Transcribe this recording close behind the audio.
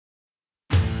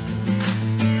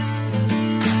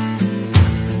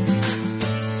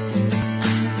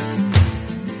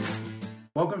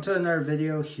welcome to another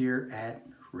video here at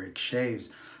Rick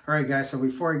Shaves. Alright guys, so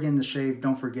before I get into shave,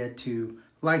 don't forget to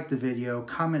like the video,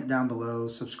 comment down below,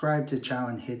 subscribe to the channel,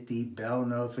 and hit the bell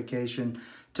notification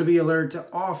to be alerted to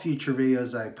all future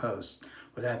videos I post.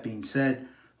 With that being said,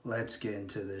 let's get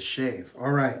into this shave.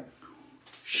 Alright,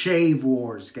 Shave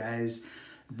Wars, guys.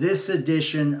 This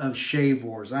edition of Shave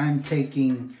Wars, I'm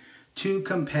taking two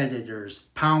competitors,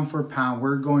 pound for pound.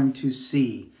 We're going to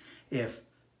see if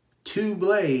two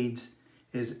blades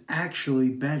is actually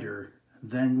better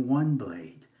than one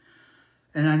blade.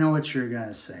 And I know what you're going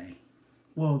to say.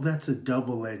 Well, that's a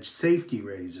double-edged safety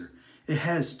razor. It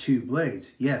has two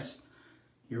blades. Yes,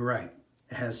 you're right.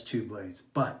 It has two blades.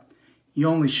 But you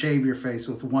only shave your face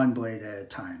with one blade at a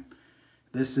time.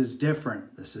 This is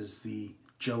different. This is the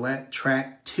Gillette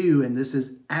Trac 2, and this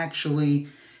is actually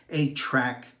a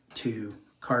Trac 2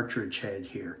 cartridge head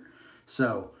here.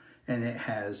 So, and it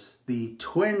has the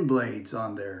twin blades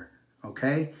on there,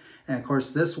 okay? And of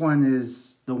course, this one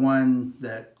is the one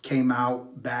that came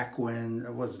out back when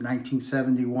it was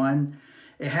 1971.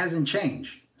 It hasn't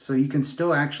changed. So you can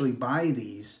still actually buy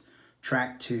these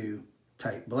Trac 2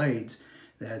 type blades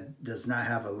that does not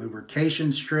have a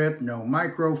lubrication strip, no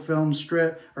microfilm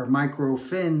strip, or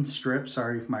microfin strip,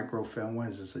 sorry, microfilm, what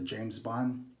is this, a James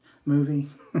Bond movie?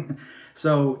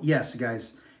 So yes,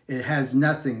 guys, it has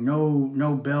nothing,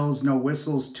 no bells, no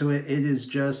whistles to it. It is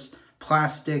just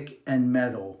plastic and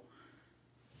metal.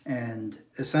 And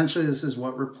essentially this is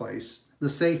what replaced the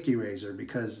safety razor,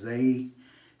 because they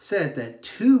said that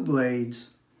two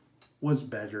blades was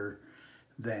better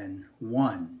than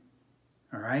one.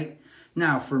 All right.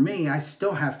 Now for me, I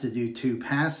still have to do two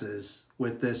passes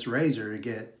with this razor to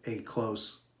get a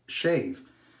close shave.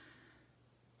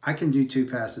 I can do two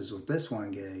passes with this one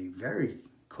and get a very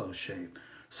close shave.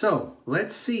 So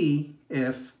let's see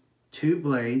if two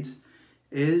blades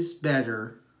is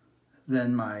better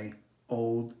than my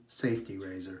old safety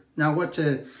razor. Now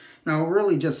now we're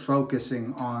really just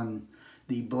focusing on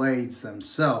the blades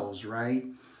themselves, right?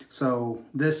 So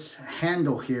this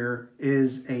handle here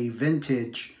is a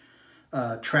vintage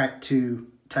Trac 2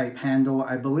 type handle.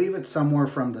 I believe it's somewhere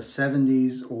from the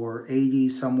 70s or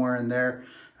 80s, somewhere in there.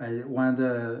 One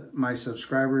of my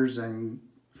subscribers and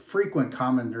frequent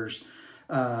commenters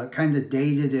kind of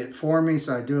dated it for me,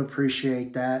 so I do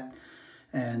appreciate that.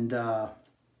 And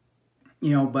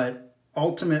you know, but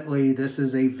ultimately this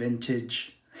is a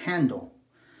vintage handle.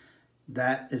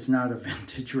 That is not a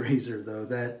vintage razor though.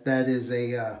 That is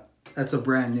a that's a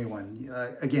brand new one.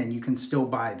 Again, you can still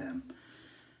buy them.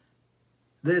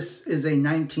 This is a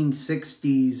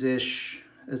 1960s-ish.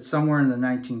 It's somewhere in the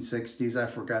 1960s. I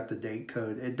forgot the date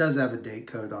code. It does have a date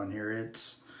code on here.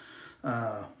 It's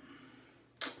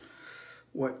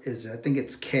what is it? I think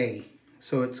it's K.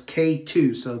 So it's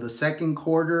K2. So the second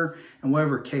quarter and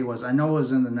whatever K was. I know it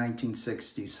was in the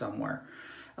 1960s somewhere.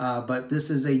 But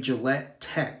this is a Gillette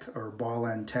Tech or Ball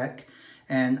End Tech.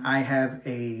 And I have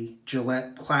a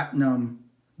Gillette Platinum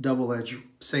double-edge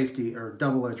safety or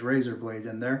double-edge razor blade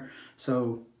in there.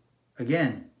 So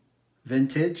again,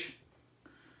 vintage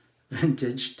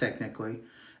technically.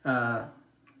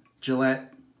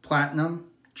 Gillette Platinum,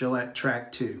 Gillette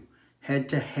Trac 2.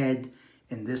 Head-to-head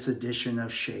in this edition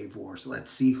of Shave Wars.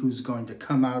 Let's see who's going to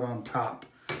come out on top.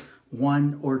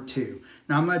 One or two.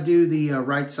 Now I'm going to do the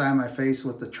right side of my face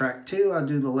with the Trac 2. I'll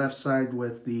do the left side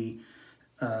with the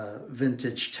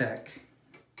Vintage Tech.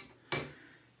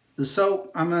 The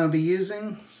soap I'm going to be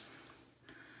using,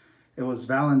 it was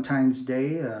Valentine's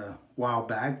Day a while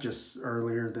back, just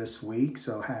earlier this week.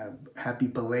 So happy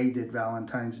belated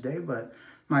Valentine's Day. But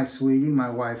my sweetie,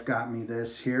 my wife, got me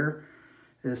this here.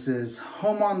 This is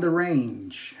Home on the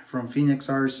Range from Phoenix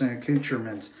Artisan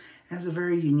Accoutrements. It has a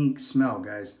very unique smell,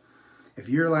 guys. If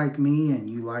you're like me and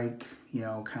you like, you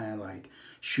know, kind of like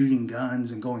shooting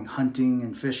guns and going hunting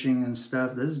and fishing and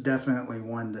stuff, this is definitely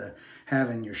one to have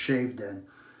in your shave den.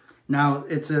 Now,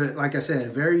 it's like I said, a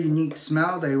very unique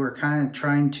smell. They were kind of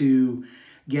trying to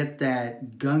get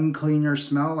that gun cleaner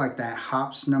smell, like that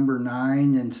Hops No.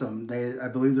 9, and I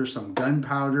believe there's some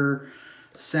gunpowder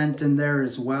scent in there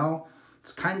as well.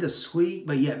 It's kind of sweet,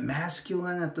 but yet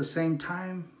masculine at the same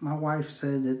time. My wife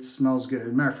said it smells good. As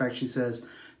a matter of fact, she says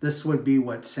this would be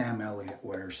what Sam Elliott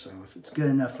wears. So if it's good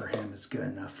enough for him, it's good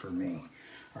enough for me.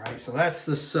 All right, so that's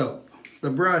the soap. The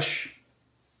brush,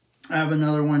 I have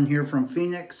another one here from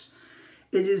Phoenix.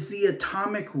 It is the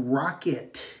Atomic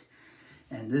Rocket.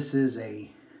 And this is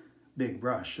a big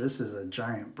brush. This is a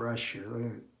giant brush here. Look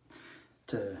at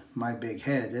to my big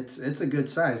head. It's a good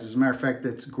size. As a matter of fact,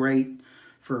 it's great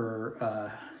for,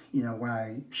 you know, when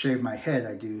I shave my head,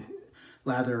 I do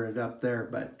lather it up there.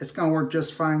 But it's going to work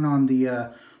just fine on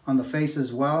the on the face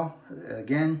as well.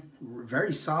 Again,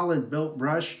 very solid built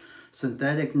brush,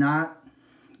 synthetic knot,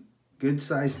 good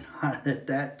size knot at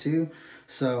that too.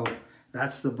 So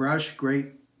that's the brush.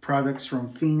 Great products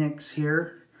from Phoenix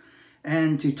here.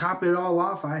 And to top it all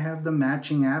off, I have the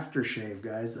matching aftershave,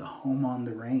 guys, the Home on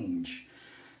the Range.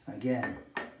 Again,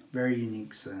 very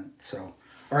unique scent. So,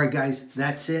 all right, guys,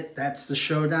 that's it. That's the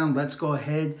showdown. Let's go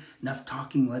ahead. Enough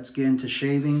talking. Let's get into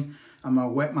shaving. I'm going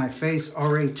to wet my face.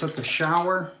 Already took a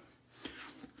shower.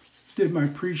 Did my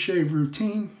pre-shave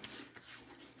routine.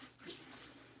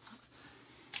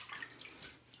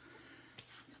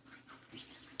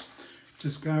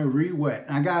 Just got to re-wet.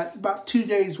 I got about 2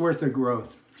 days worth of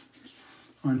growth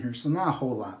on here, so not a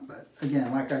whole lot. But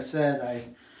again, like I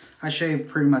said, I shave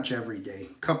pretty much every day.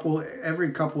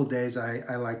 Every couple of days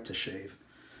I like to shave.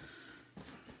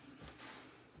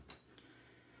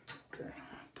 Okay,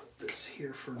 put this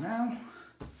here for now.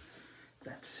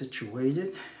 That's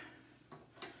situated.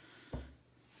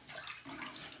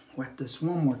 Wet this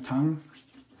one more time.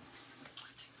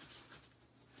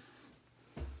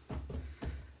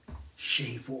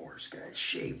 Shave wars, guys,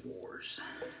 shave wars.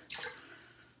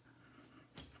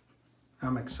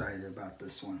 I'm excited about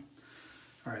this one.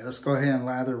 All right, let's go ahead and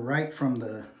lather right from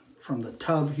the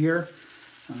tub here.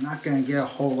 I'm not going to get a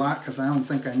whole lot because I don't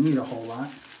think I need a whole lot.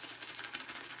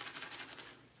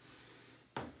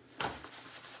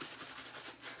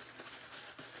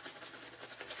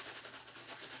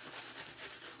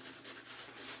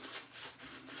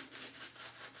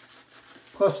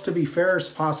 Plus, to be fair as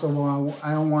possible,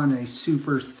 I don't want a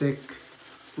super thick,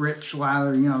 rich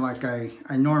lather, you know, like I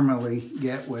normally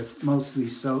get with most of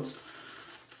these soaps.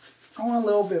 I want a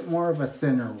little bit more of a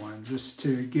thinner one, just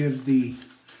to give the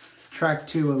Trac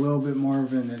 2 a little bit more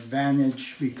of an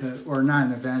advantage, because, or not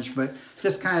an advantage, but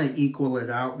just kind of equal it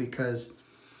out, because,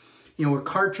 you know, with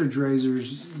cartridge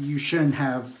razors, you shouldn't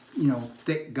have, you know,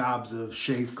 thick gobs of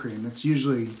shave cream. It's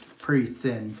usually pretty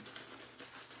thin.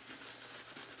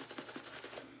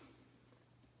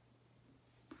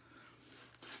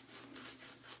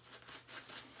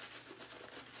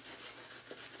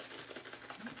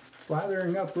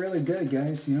 Lathering up really good,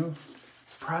 guys. You know,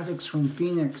 products from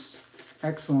Phoenix,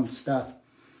 excellent stuff.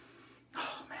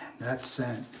 Oh man, that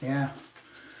scent, yeah,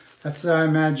 that's what I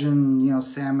imagine, you know,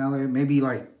 Sam Elliott, maybe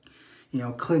like, you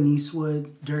know, Clint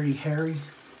Eastwood, Dirty Harry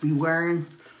be wearing,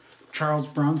 Charles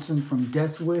Bronson from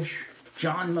Death Wish,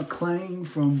 John McClane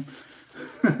from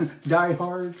Die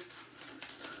Hard,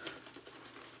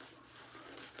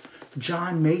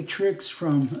 John Matrix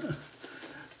from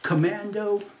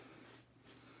Commando.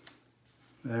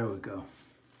 There we go.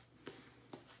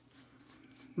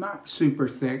 Not super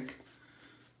thick.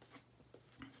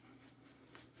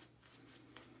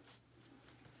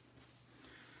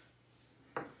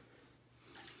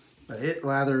 But it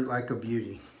lathered like a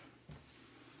beauty.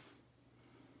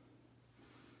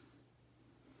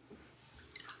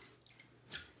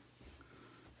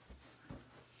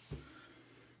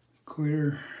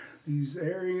 Clear these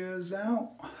areas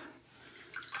out.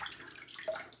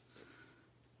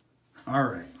 All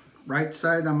right, right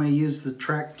side, I'm going to use the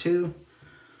Trac 2.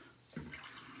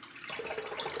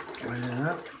 Line it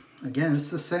up. Again,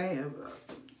 it's the same. It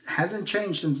hasn't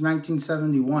changed since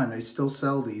 1971. They still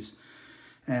sell these.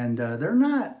 And they're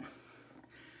not,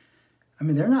 I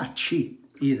mean, they're not cheap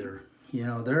either. You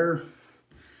know,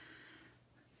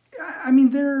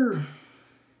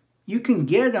 you can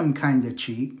get them kind of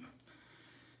cheap.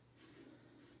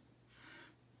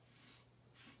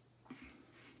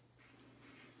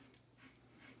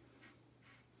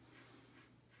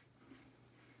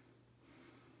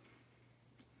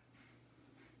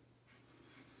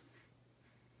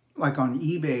 Like on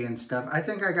eBay and stuff. I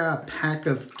think I got a pack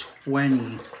of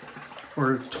 20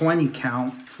 or 20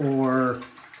 count for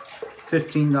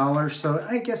 $15. So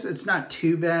I guess it's not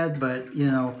too bad, but you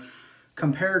know,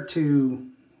 compared to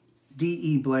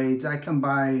DE blades, I can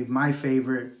buy my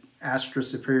favorite Astra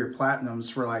Superior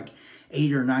Platinums for like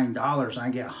 $8 or $9 and I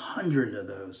get 100 of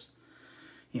those.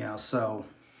 You know, so,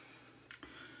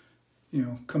 you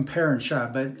know, compare and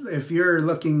shop. But if you're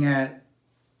looking at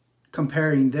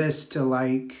comparing this to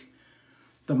like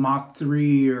the Mach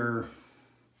 3 or,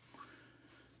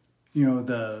 you know,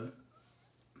 the,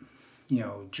 you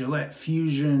know, Gillette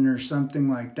Fusion or something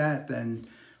like that, then,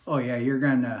 oh yeah, you're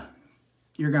gonna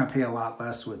pay a lot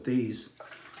less with these.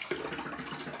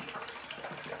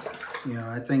 You know,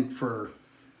 I think for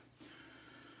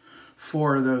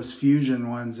 4 of those Fusion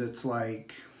ones, it's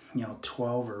like, you know,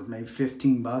 12 or maybe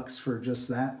 15 bucks for just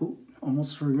that. Ooh,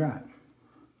 almost forgot.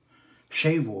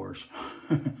 Shave Wars.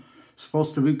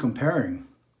 Supposed to be comparing.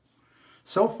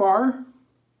 So far,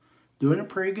 doing a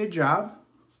pretty good job.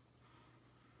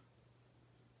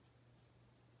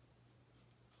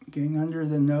 Getting under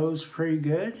the nose pretty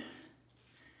good.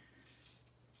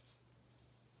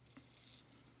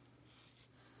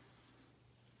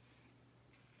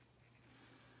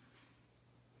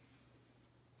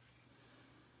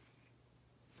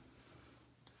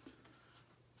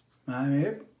 I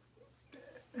mean,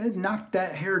 it knocked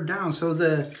that hair down. So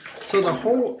the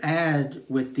whole ad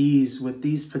with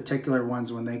these particular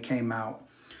ones when they came out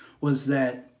was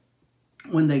that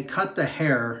when they cut the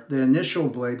hair, the initial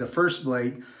blade, the first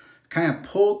blade, kind of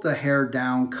pulled the hair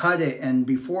down, cut it, and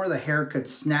before the hair could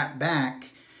snap back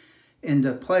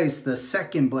into place, the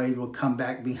second blade would come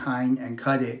back behind and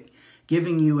cut it,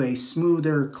 giving you a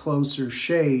smoother, closer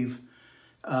shave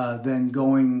than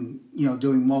going,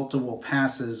 doing multiple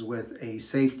passes with a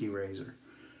safety razor.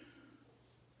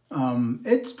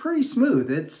 It's pretty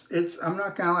smooth. I'm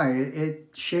not gonna lie, it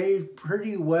shaved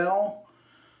pretty well,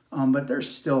 but there's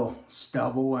still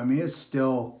stubble. I mean, it's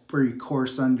still pretty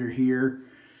coarse under here.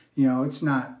 It's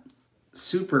not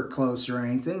super close or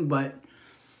anything, but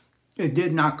it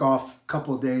did knock off a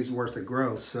couple of days worth of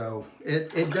growth, so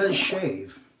it does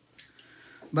shave.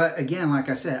 But again, like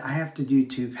I said, I have to do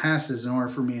 2 passes in order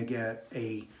for me to get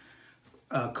a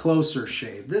closer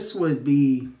shave. This would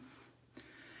be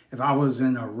if I was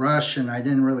in a rush and I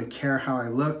didn't really care how I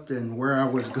looked and where I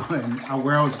was going.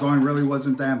 Where I was going really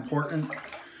wasn't that important.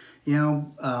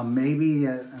 Maybe,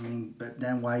 but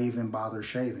then why even bother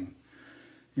shaving?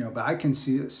 But I can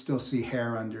still see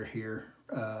hair under here,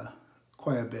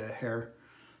 quite a bit of hair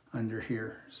under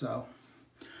here. So,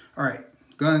 all right,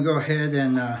 gonna go ahead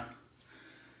and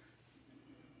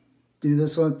do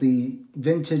this one with the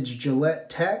vintage Gillette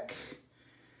Tech,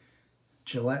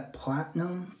 Gillette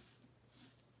Platinum.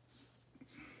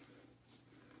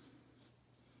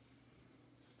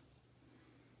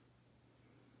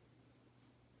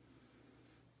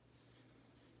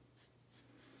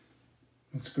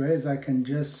 What's great is I can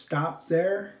just stop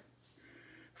there,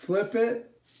 flip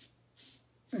it,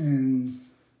 and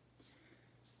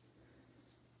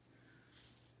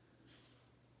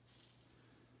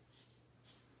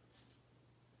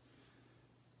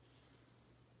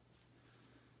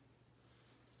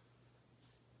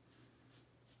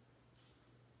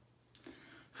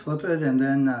flip it, and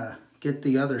then get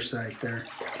the other side there.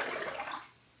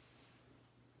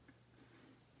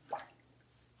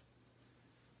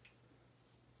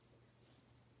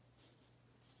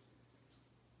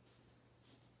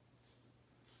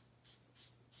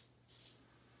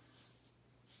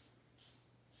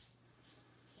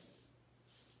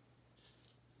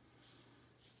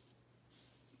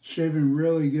 Shaving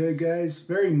really good, guys.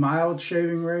 Very mild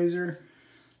shaving razor.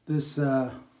 This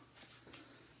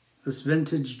this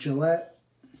vintage Gillette.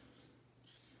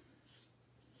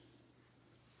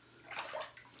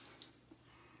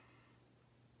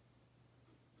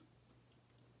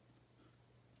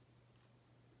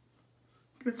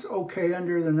 It's okay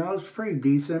under the nose, pretty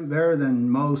decent, better than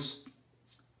most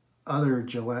other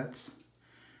Gillettes.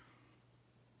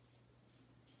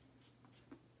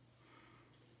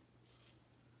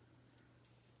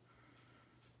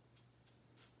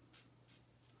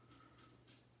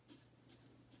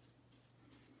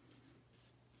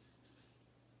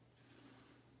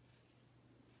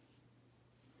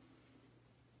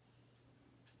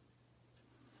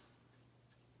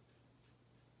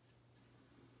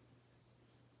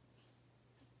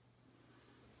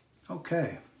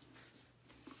 Okay.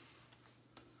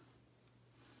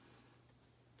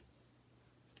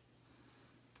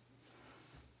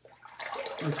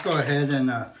 Let's go ahead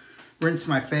and rinse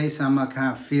my face. I'm gonna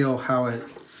kind of feel how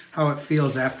it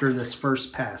feels after this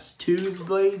first pass. 2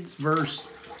 blades versus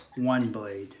 1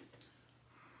 blade.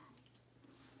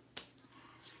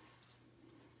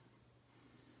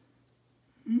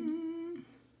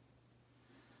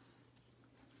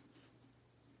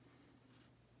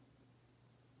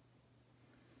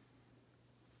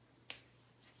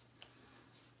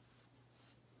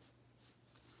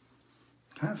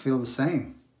 Kind of feel the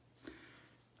same.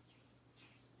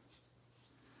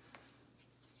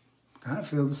 Kind of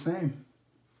feel the same.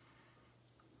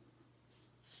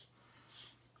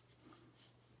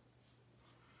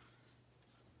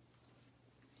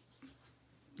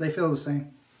 They feel the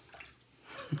same.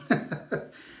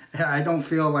 I don't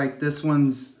feel like this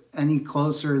one's any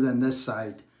closer than this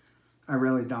side. I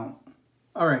really don't.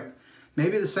 All right,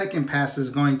 maybe the second pass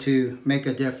is going to make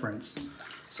a difference.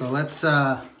 So let's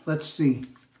see.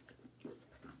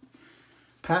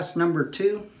 Pass number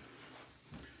 2.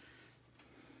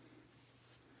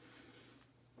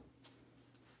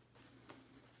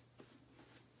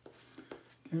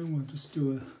 And we'll just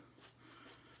do a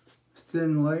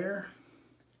thin layer.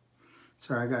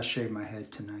 Sorry, I gotta shave my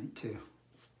head tonight too.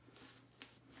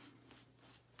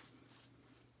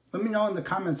 Let me know in the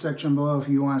comment section below if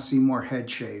you want to see more head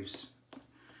shaves.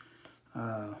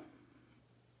 I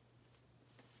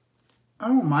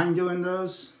don't mind doing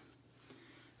those.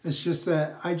 It's just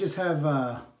that I just have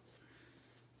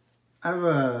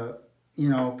you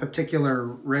know, particular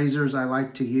razors I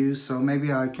like to use, so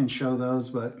maybe I can show those,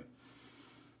 but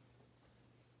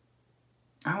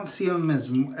I don't see them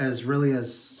as really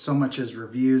as so much as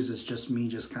reviews. It's just me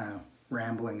just kind of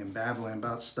rambling and babbling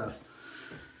about stuff.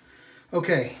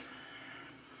 Okay,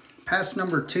 pass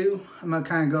number 2. I'm gonna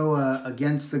kind of go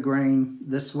against the grain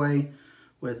this way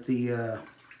with the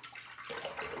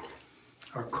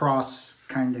or cross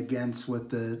kind of against with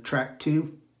the Trac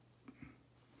 2.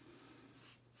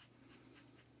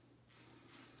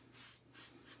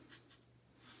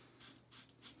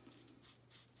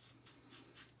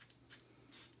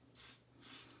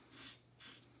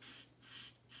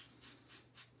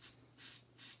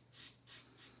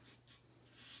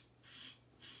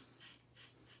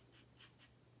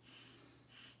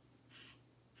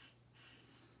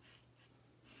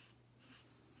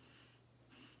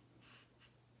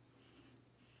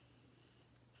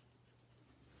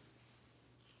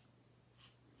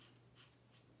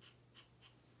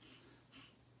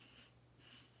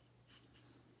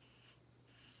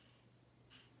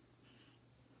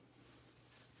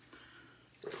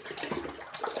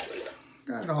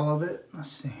 Got all of it. Let's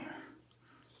see here.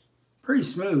 Pretty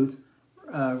smooth.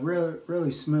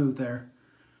 Really smooth there.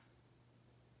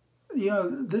 You know,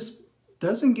 this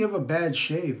doesn't give a bad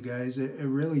shave, guys. It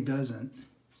really doesn't.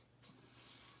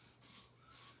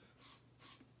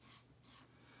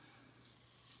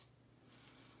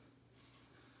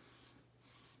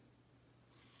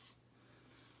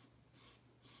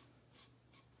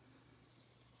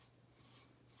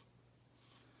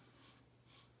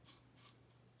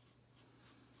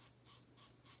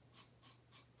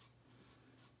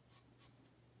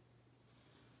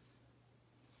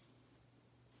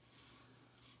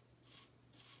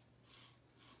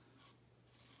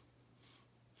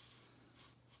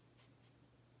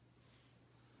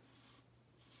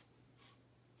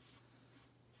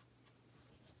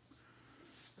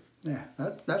 Yeah,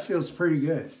 that feels pretty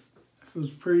good. That feels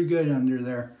pretty good under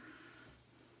there.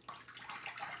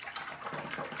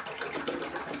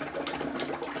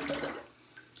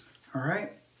 All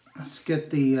right, let's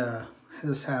get the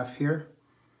this half here.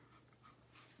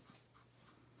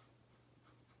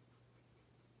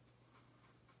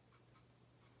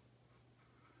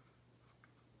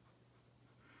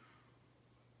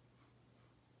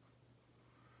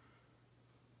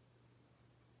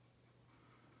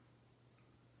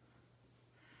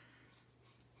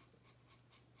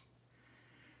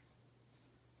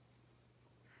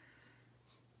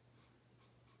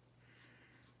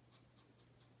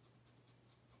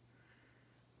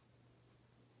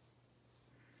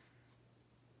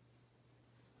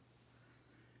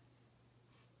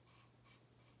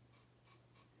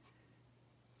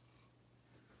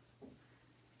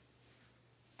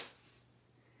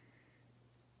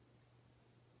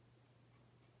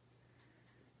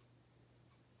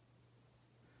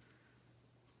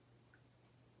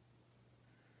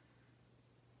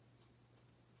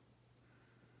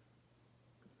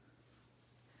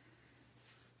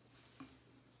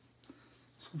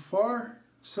 So far,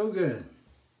 so good.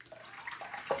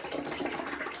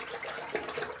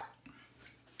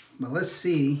 But let's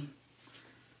see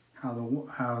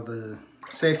how the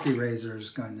safety razor is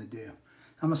going to do.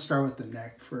 I'm gonna start with the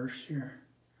neck first here.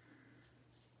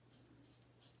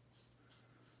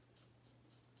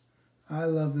 I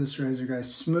love this razor,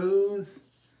 guys. Smooth,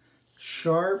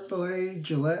 sharp blade,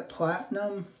 Gillette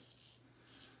Platinum.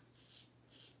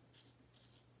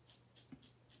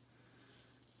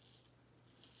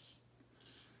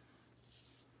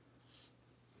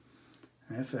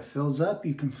 And if it fills up,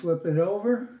 you can flip it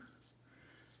over.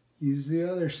 Use the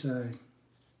other side.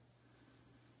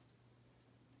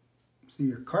 So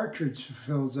your cartridge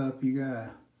fills up, you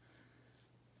gotta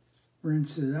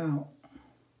rinse it out.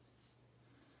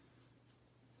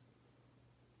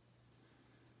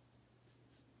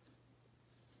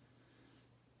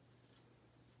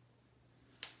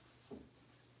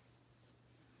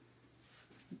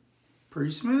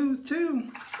 Pretty smooth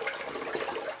too.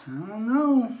 I don't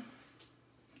know.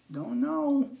 Don't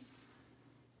know.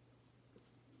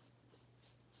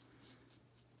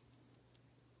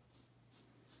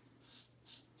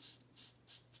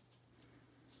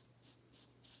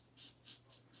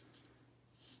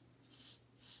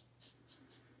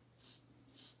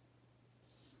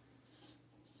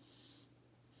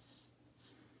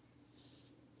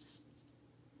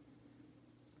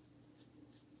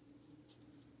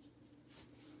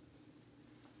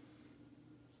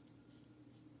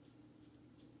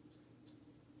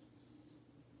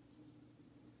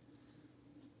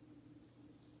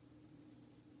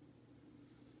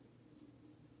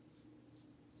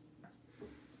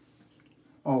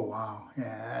 Oh wow,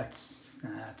 yeah, that's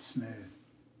smooth.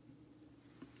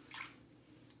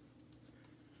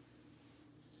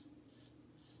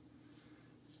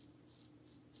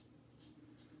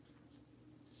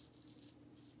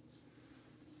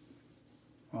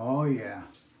 Oh yeah.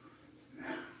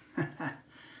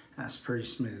 That's pretty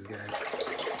smooth, guys.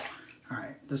 All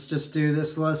right, let's just do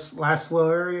this last little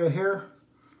area here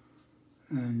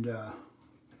and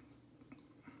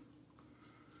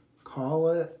call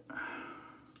it.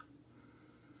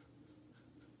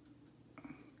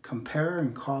 Compare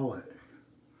and call it.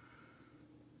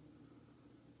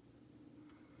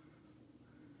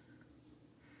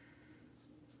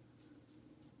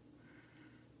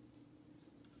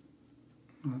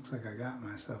 Looks like I got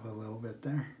myself a little bit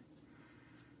there.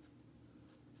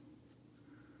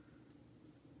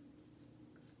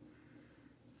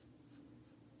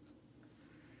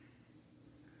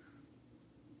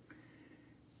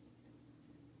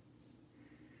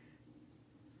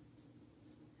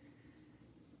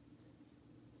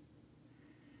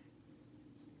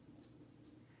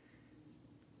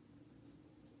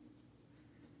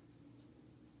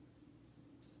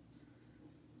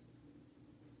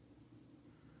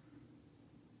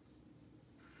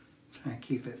 Trying to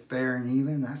keep it fair and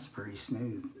even. That's pretty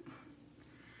smooth.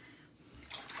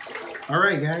 All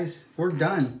right, guys, we're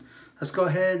done. Let's go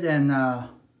ahead and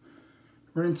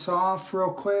rinse off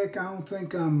real quick. I don't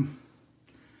think you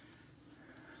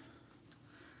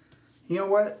know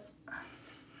what?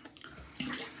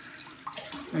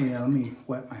 Yeah, let me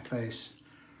wet my face.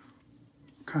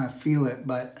 Kind of feel it,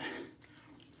 but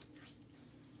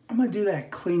I'm gonna do that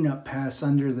cleanup pass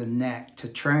under the neck to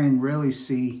try and really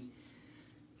see,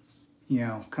 you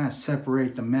know, kind of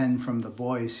separate the men from the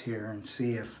boys here and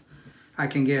see if I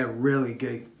can get a really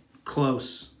good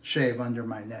close shave under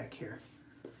my neck here.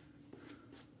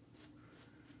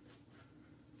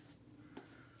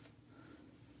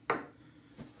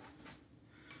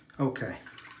 Okay,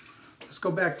 let's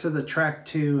go back to the track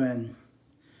 2 and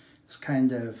just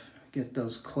kind of get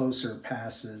those closer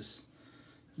passes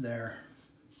there.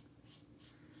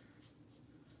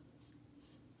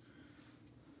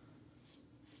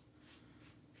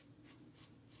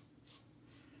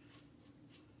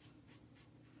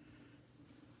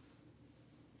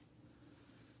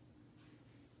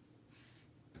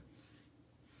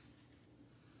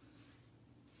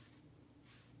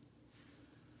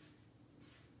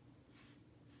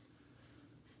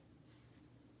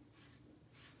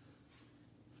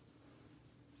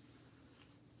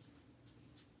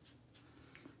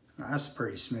 That's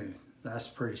pretty smooth. That's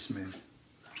pretty smooth.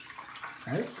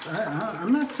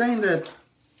 I'm not saying that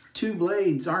 2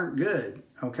 blades aren't good,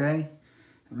 okay?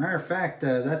 As a matter of fact,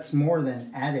 that's more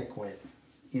than adequate,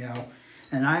 you know?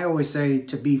 And I always say,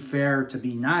 to be fair, to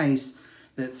be nice,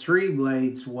 that 3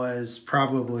 blades was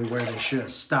probably where they should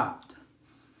have stopped.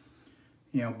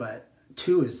 You know, but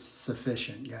 2 is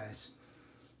sufficient, guys.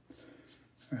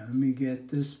 All right, let me get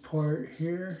this part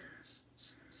here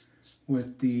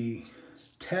with the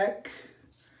Tech.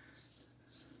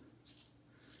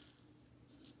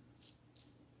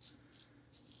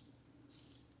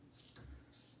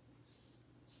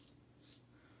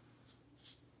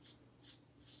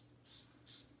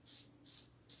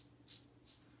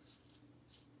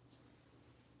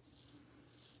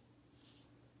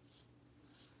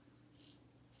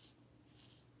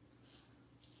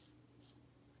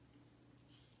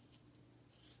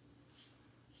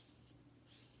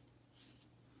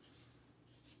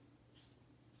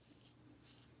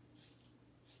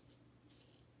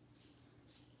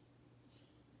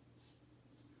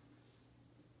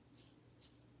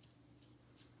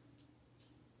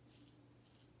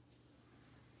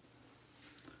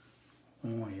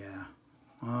 Oh yeah.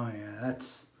 Oh yeah,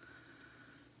 that's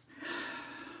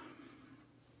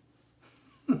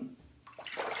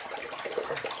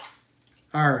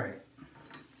all right.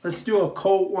 Let's do a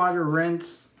cold water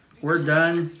rinse. We're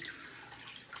done.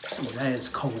 Oh, that is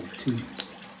cold too.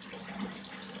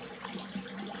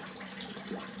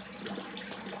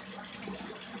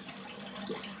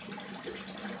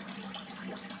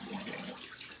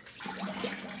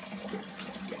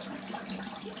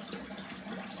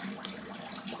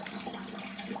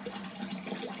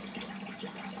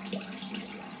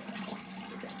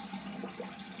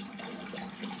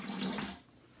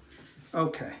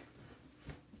 Okay.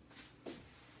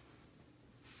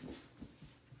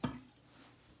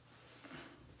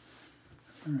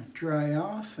 I'm going to dry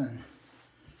off and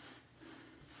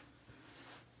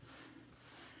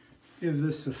give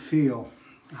this a feel.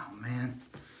 Oh man,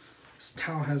 this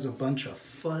towel has a bunch of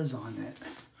fuzz on it.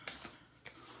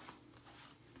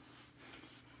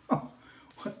 Oh,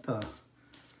 what the?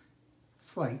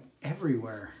 It's like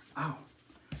everywhere. Ow.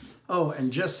 Oh,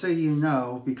 and just so you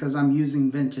know, because I'm using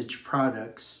vintage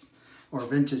products or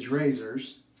vintage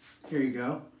razors, here you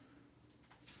go.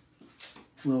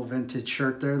 Little vintage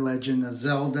shirt there, Legend of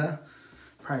Zelda.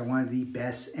 Probably one of the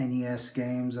best NES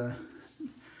games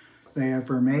they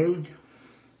ever made.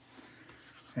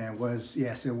 And it was,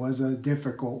 yes, it was a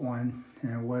difficult one.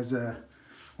 And it was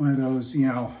one of those, you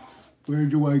know, where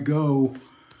do I go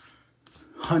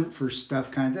hunt for stuff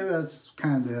kind of. That's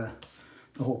kind of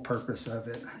the whole purpose of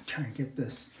it. I'm trying to get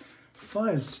this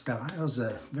fuzz stuff. It was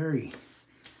a very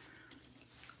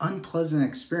unpleasant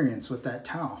experience with that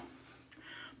towel.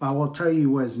 But I will tell you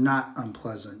was not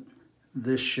unpleasant.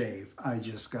 This shave I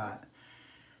just got.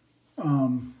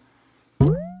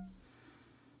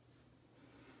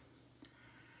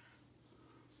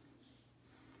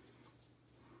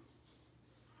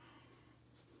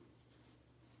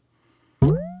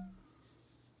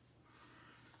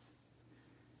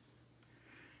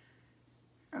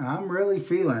 I'm really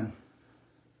feeling.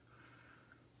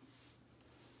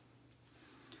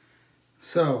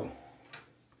 So,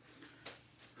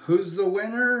 who's the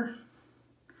winner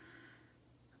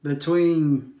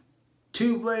between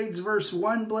 2 blades versus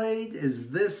 1 blade?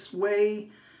 Is this way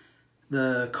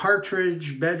the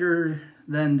cartridge better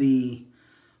than the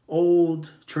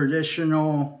old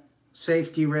traditional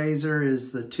safety razor?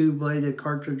 Is the 2-bladed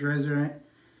cartridge razor?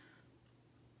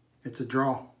 It's a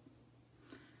draw.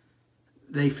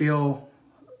 They feel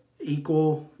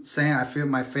equal, same. I feel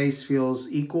my face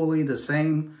feels equally the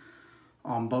same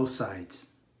on both sides.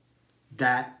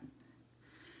 That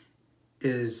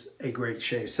is a great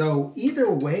shave. So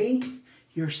either way,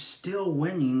 you're still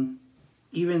winning,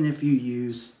 even if you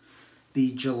use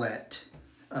the Gillette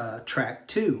Trac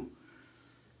 2.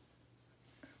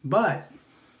 But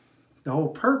the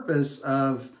whole purpose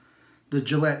of the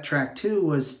Gillette Trac 2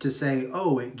 was to say,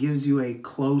 oh, it gives you a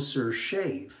closer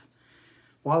shave.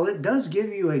 While it does give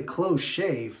you a close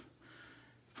shave,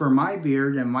 for my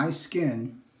beard and my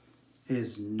skin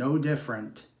is no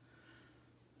different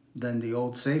than the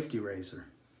old safety razor.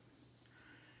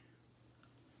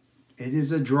 It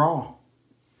is a draw.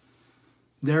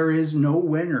 There is no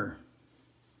winner.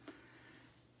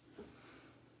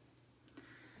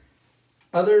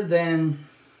 Other than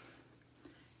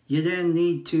you didn't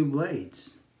need 2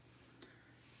 blades.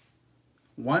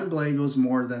 1 blade was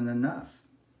more than enough.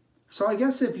 So I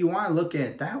guess if you want to look at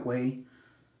it that way,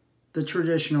 the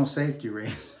traditional safety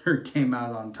razor came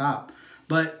out on top.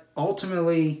 But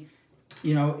ultimately,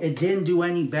 you know, it didn't do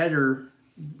any better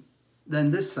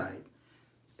than this side.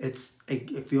 It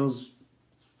feels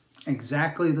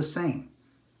exactly the same.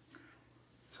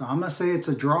 So I'm going to say it's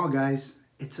a draw, guys.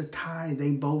 It's a tie.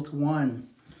 They both won.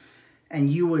 And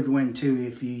you would win too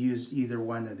if you used either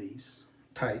one of these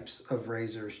types of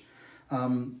razors.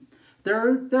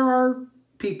 There are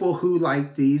people who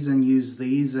like these and use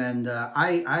these, and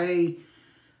I'm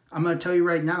going to tell you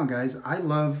right now, guys, I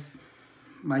love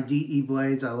my DE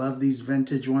blades. I love these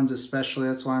vintage ones especially.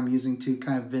 That's why I'm using 2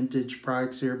 kind of vintage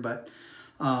products here. But,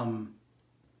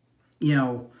 you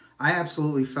know, I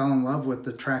absolutely fell in love with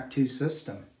the Trac 2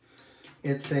 system.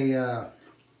 It's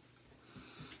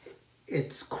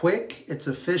it's quick, it's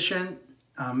efficient,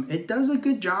 it does a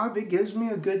good job. It gives me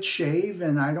a good shave,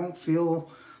 and I don't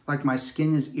feel like my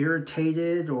skin is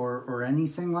irritated or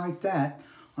anything like that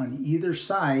on either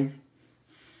side.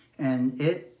 And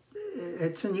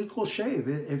it's an equal shave.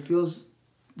 It feels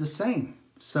the same.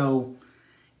 So,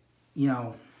 you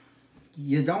know,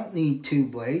 you don't need 2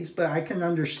 blades, but I can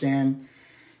understand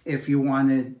if you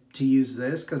wanted to use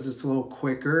this because it's a little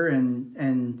quicker,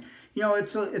 and you know,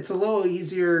 it's a little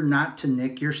easier not to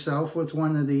nick yourself with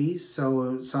one of these.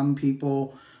 So some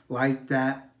people like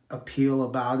that appeal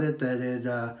about it, that it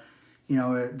you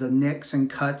know, the nicks and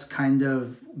cuts kind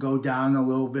of go down a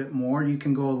little bit more. You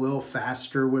can go a little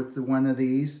faster with one of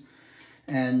these,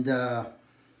 and you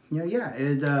know,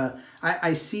 yeah,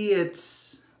 I see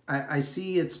its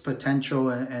potential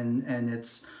and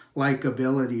its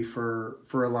likability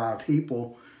for a lot of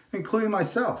people, including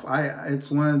myself.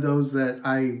 It's one of those that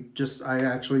I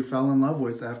actually fell in love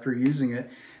with after using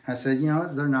it. I said, you know,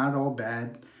 they're not all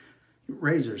bad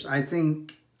razors. I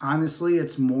think honestly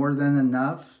it's more than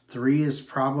enough. 3 is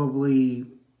probably,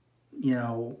 you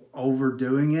know,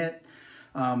 overdoing it,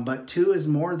 but 2 is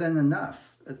more than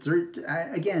enough. 3,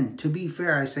 again, to be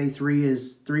fair, I say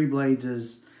 3 blades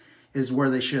is where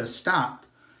they should have stopped.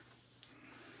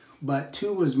 But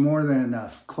 2 was more than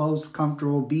enough. Close,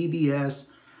 comfortable, BBS,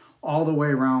 all the way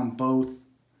around both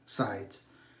sides.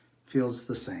 Feels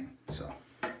the same. So,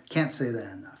 can't say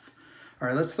that enough. All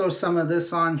right, let's throw some of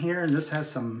this on here. And this has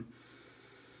some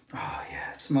Oh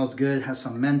yeah, it smells good. Has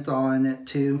some menthol in it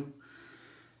too.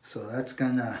 So that's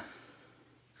gonna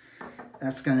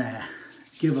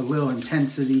give a little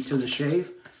intensity to the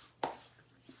shave.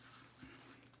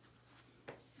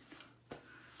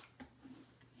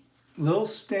 Little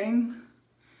sting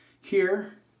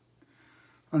here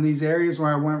on these areas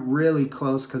where I went really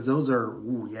close, because those are,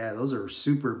 ooh, yeah, those are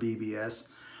super BBS.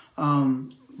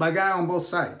 But I got on both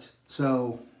sides,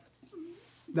 so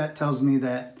that tells me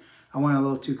that I went a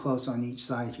little too close on each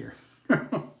side here.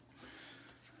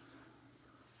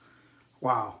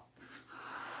 Wow.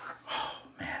 Oh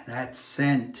man, that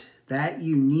scent, that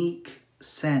unique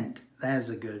scent, that is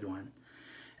a good one.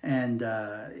 And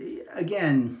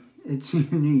again, it's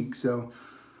unique, so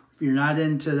if you're not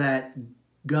into that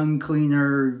gun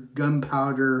cleaner,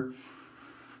 gunpowder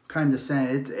kind of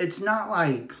scent, it's not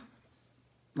like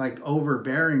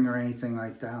overbearing or anything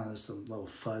like that. There's a little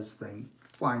fuzz thing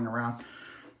flying around.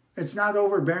 It's not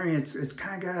overbearing. It's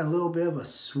kind of got a little bit of a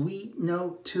sweet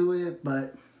note to it,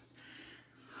 but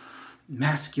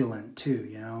masculine too,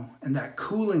 you know. And that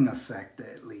cooling effect that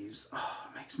it leaves, oh,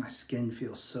 it makes my skin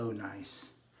feel so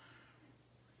nice.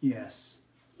 Yes.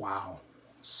 Wow.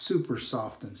 Super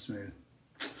soft and smooth.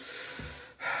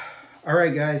 All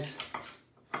right, guys.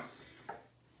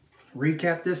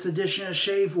 Recap this edition of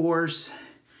Shave Wars.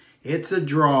 It's a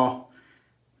draw.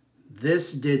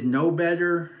 This did no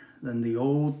better than the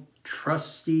old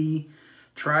trusty,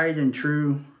 tried and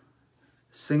true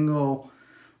single,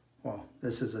 well,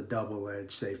 this is a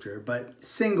double-edged safety razor, but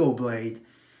single blade,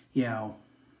 you know,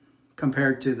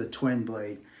 compared to the twin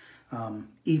blade.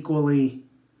 Equally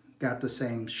got the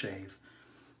same shave.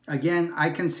 Again, I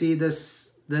can see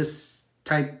this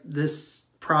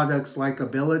product's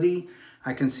likability.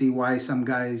 I can see why some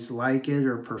guys like it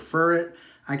or prefer it.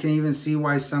 I can even see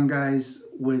why some guys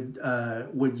would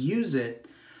use it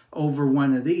over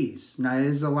one of these. Now, it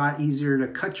is a lot easier to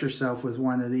cut yourself with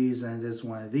one of these than it is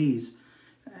one of these.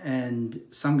 And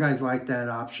some guys like that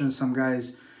option. Some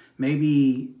guys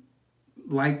maybe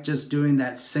like just doing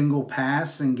that single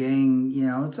pass and getting, you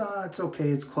know, it's okay,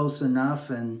 it's close enough,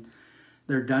 and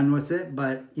they're done with it.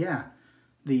 But yeah,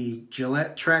 the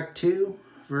Gillette Trac 2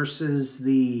 versus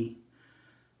the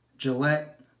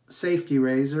Gillette Safety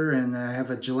Razor, and I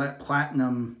have a Gillette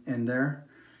Platinum in there,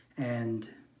 and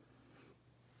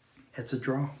it's a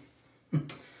draw.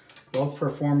 Both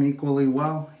perform equally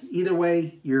well. Either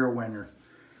way, you're a winner.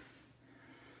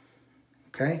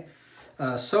 Okay,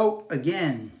 soap,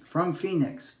 again, from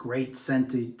Phoenix, great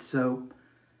scented soap,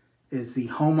 is the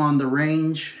Home on the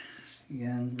Range.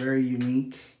 Again, very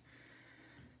unique.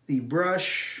 The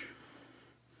brush,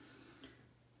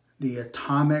 the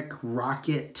Atomic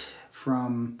Rocket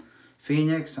from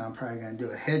Phoenix. I'm probably going to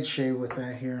do a head shave with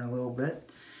that here in a little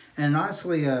bit. And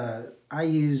honestly, I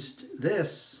used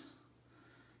this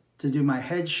to do my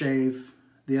head shave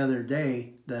the other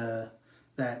day,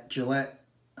 that Gillette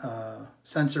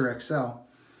Sensor XL,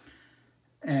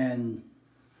 and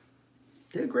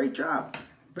did a great job.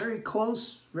 Very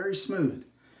close, very smooth.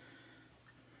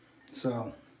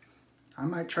 So I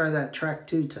might try that Trac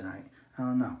 2 tonight. I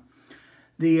don't know.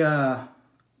 The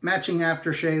matching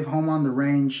aftershave Home on the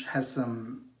Range has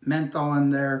some menthol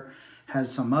in there,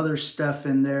 has some other stuff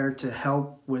in there to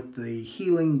help with the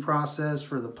healing process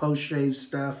for the post-shave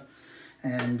stuff.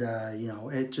 And, you know,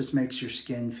 it just makes your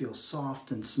skin feel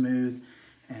soft and smooth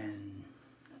and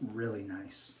really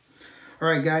nice. All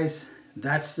right, guys,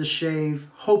 that's the shave.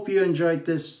 Hope you enjoyed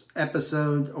this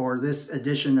episode or this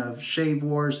edition of Shave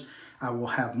Wars. I will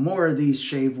have more of these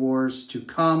Shave Wars to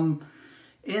come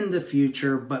in the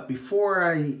future. But before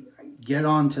I get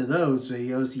on to those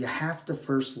videos, you have to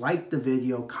first like the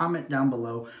video, comment down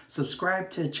below, subscribe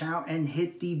to the channel, and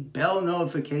hit the bell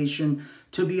notification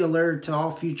to be alerted to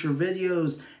all future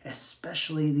videos,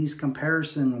 especially these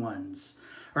comparison ones.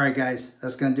 All right, guys,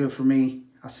 that's going to do it for me.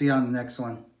 I'll see you on the next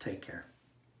one. Take care.